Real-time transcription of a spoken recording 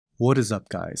What is up,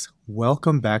 guys?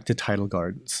 Welcome back to Tidal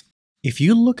Gardens. If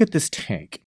you look at this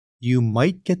tank, you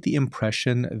might get the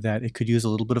impression that it could use a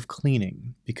little bit of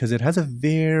cleaning because it has a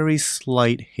very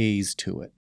slight haze to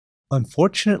it.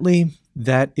 Unfortunately,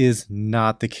 that is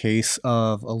not the case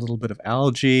of a little bit of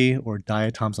algae or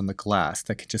diatoms on the glass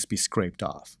that could just be scraped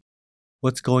off.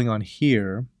 What's going on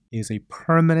here is a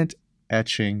permanent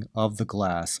etching of the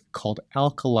glass called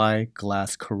alkali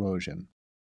glass corrosion.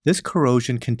 This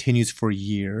corrosion continues for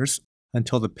years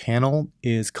until the panel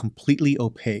is completely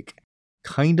opaque,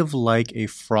 kind of like a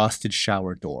frosted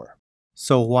shower door.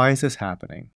 So why is this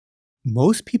happening?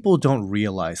 Most people don't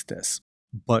realize this,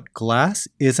 but glass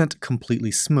isn't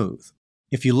completely smooth.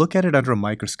 If you look at it under a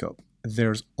microscope,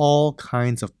 there's all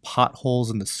kinds of potholes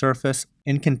in the surface,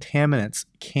 and contaminants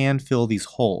can fill these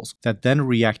holes that then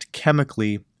react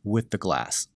chemically with the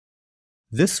glass.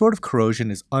 This sort of corrosion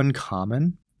is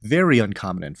uncommon, very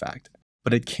uncommon in fact,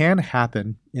 but it can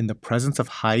happen in the presence of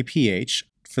high pH.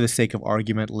 For the sake of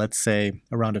argument, let's say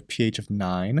around a pH of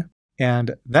 9,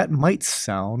 and that might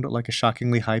sound like a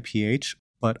shockingly high pH,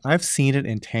 but I've seen it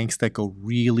in tanks that go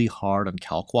really hard on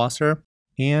kalkwasser,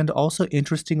 and also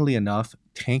interestingly enough,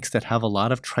 tanks that have a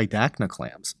lot of tridacna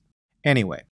clams.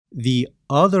 Anyway, the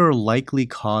other likely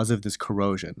cause of this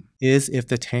corrosion is if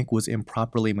the tank was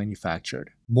improperly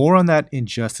manufactured. More on that in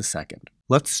just a second.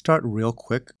 Let's start real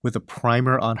quick with a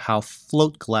primer on how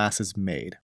float glass is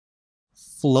made.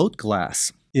 Float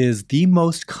glass is the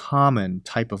most common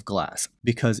type of glass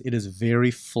because it is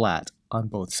very flat on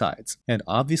both sides, and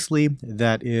obviously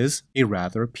that is a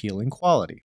rather appealing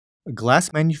quality.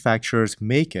 Glass manufacturers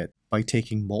make it by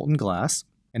taking molten glass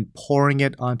and pouring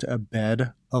it onto a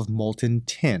bed of molten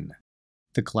tin.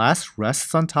 The glass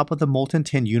rests on top of the molten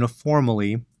tin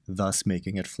uniformly, thus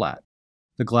making it flat.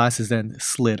 The glass is then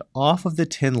slid off of the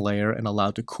tin layer and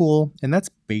allowed to cool, and that's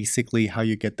basically how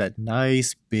you get that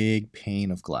nice big pane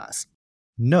of glass.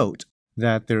 Note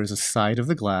that there is a side of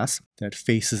the glass that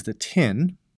faces the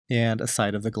tin and a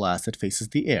side of the glass that faces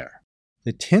the air.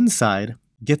 The tin side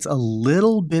gets a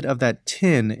little bit of that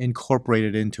tin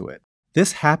incorporated into it.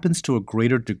 This happens to a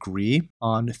greater degree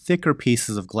on thicker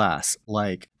pieces of glass,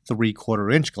 like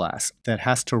 3/4 inch glass, that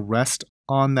has to rest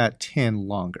on that tin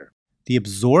longer. The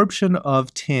absorption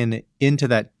of tin into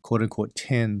that quote-unquote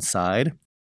tin side,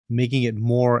 making it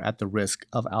more at the risk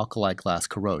of alkali glass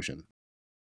corrosion.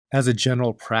 As a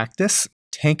general practice,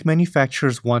 tank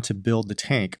manufacturers want to build the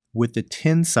tank with the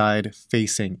tin side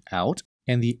facing out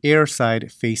and the air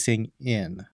side facing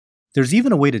in. There's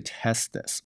even a way to test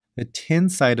this. The tin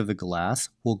side of the glass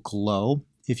will glow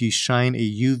if you shine a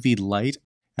UV light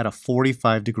at a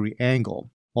 45-degree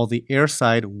angle, while the air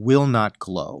side will not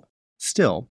glow.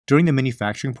 Still, during the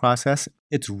manufacturing process,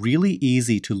 it's really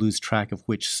easy to lose track of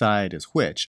which side is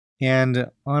which,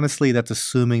 and honestly, that's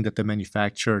assuming that the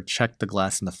manufacturer checked the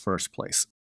glass in the first place.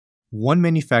 One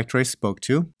manufacturer I spoke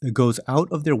to goes out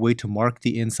of their way to mark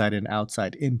the inside and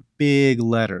outside in big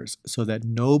letters so that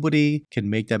nobody can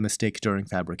make that mistake during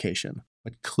fabrication.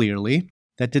 But clearly,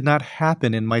 that did not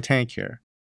happen in my tank here.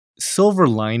 Silver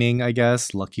lining, I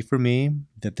guess, lucky for me,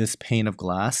 that this pane of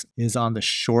glass is on the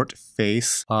short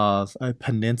face of a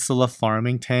peninsula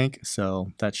farming tank,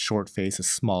 so that short face is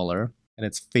smaller, and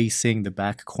it's facing the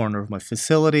back corner of my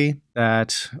facility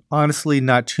that honestly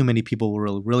not too many people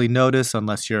will really notice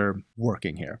unless you're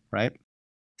working here, right?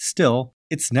 Still,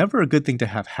 it's never a good thing to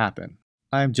have happen.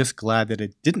 I'm just glad that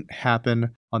it didn't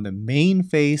happen on the main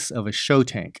face of a show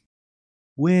tank,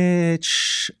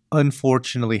 which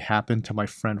unfortunately happened to my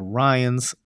friend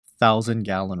Ryan's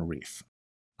 1,000-gallon reef.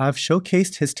 I've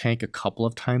showcased his tank a couple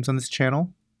of times on this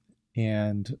channel,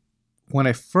 and when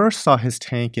I first saw his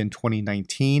tank in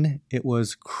 2019, it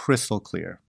was crystal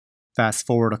clear. Fast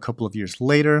forward a couple of years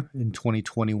later, in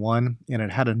 2021, and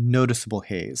it had a noticeable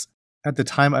haze. At the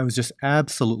time, I was just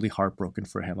absolutely heartbroken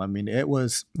for him. I mean,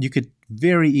 you could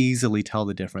very easily tell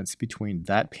the difference between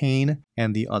that pane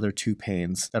and the other two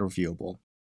panes that are viewable.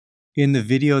 In the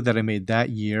video that I made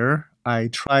that year, I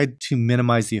tried to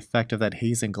minimize the effect of that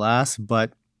hazing glass,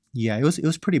 but yeah, it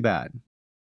was pretty bad.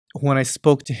 When I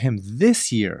spoke to him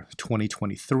this year,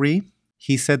 2023,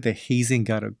 he said the hazing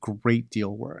got a great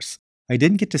deal worse. I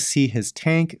didn't get to see his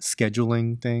tank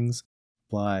scheduling things,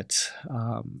 but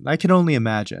I can only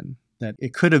imagine that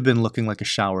it could have been looking like a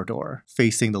shower door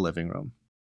facing the living room.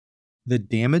 The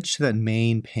damage to that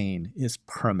main pane is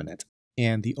permanent,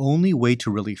 and the only way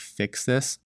to really fix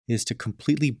this is to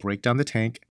completely break down the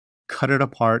tank, cut it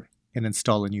apart, and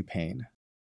install a new pane.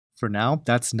 For now,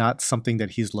 that's not something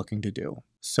that he's looking to do.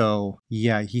 So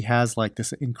yeah, he has like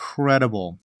this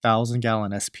incredible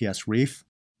 1,000-gallon SPS reef,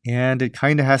 and it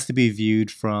kind of has to be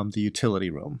viewed from the utility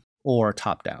room or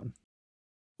top down.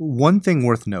 One thing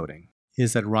worth noting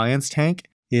is that Ryan's tank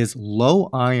is low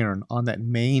iron on that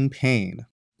main pane,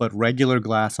 but regular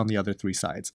glass on the other 3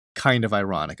 sides. Kind of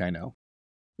ironic, I know.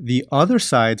 The other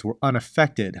sides were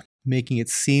unaffected, making it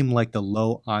seem like the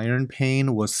low iron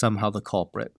pane was somehow the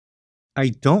culprit. I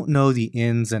don't know the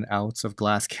ins and outs of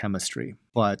glass chemistry,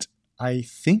 but I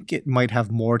think it might have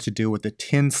more to do with the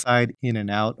tin side in and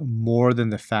out more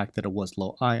than the fact that it was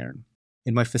low iron.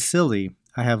 In my facility,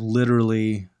 I have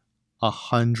literally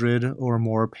 100 or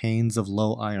more panes of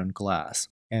low iron glass,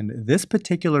 and this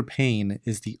particular pane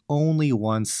is the only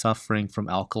one suffering from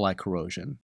alkali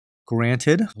corrosion.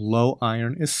 Granted, low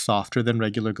iron is softer than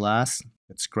regular glass,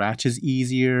 it scratches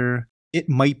easier. It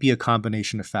might be a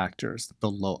combination of factors: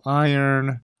 the low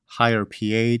iron, higher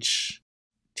pH,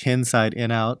 tin side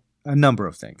in out, a number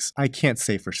of things. I can't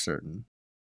say for certain.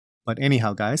 But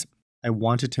anyhow, guys, I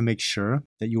wanted to make sure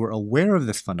that you were aware of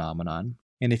this phenomenon,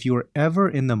 and if you are ever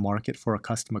in the market for a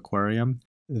custom aquarium,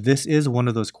 this is one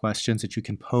of those questions that you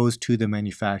can pose to the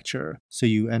manufacturer so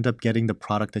you end up getting the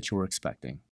product that you were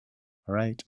expecting. All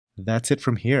right, that's it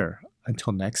from here.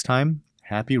 Until next time,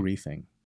 happy reefing.